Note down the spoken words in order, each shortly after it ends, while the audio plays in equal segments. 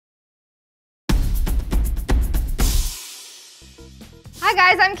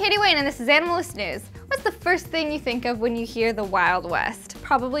Hi guys, I'm Katie Wayne and this is Animalist News. What's the first thing you think of when you hear the Wild West?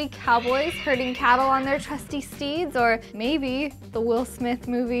 Probably cowboys herding cattle on their trusty steeds, or maybe the Will Smith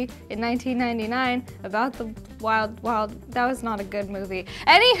movie in 1999 about the Wild. That was not a good movie.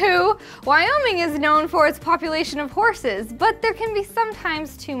 Anywho, Wyoming is known for its population of horses, but there can be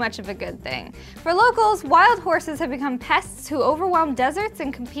sometimes too much of a good thing. For locals, wild horses have become pests who overwhelm deserts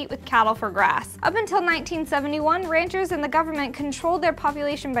and compete with cattle for grass. Up until 1971, ranchers and the government controlled their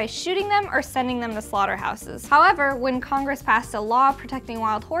population by shooting them or sending them to slaughterhouses. However, when Congress passed a law protecting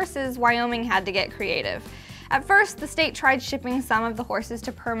wild horses, Wyoming had to get creative. At first, the state tried shipping some of the horses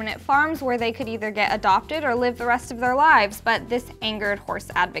to permanent farms where they could either get adopted or live the rest of their lives, but this angered horse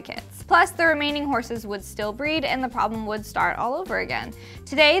advocates. Plus, the remaining horses would still breed and the problem would start all over again.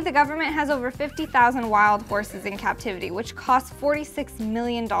 Today, the government has over 50,000 wild horses in captivity, which costs $46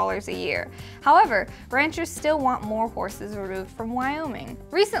 million a year. However, ranchers still want more horses removed from Wyoming.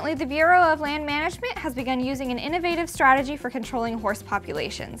 Recently, the Bureau of Land Management has begun using an innovative strategy for controlling horse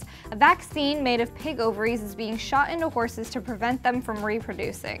populations. A vaccine made of pig ovaries is being shot into horses to prevent them from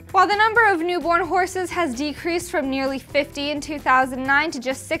reproducing. While the number of newborn horses has decreased from nearly 50 in 2009 to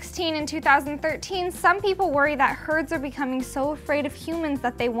just 16 in 2013, some people worry that herds are becoming so afraid of humans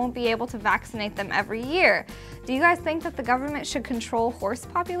that they won't be able to vaccinate them every year. Do you guys think that the government should control horse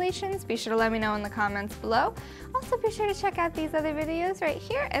populations? Be sure to let me know in the comments below. Also, be sure to check out these other videos right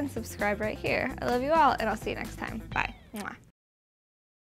here and subscribe right here. I love you all, and I'll see you next time. Bye. Mwah.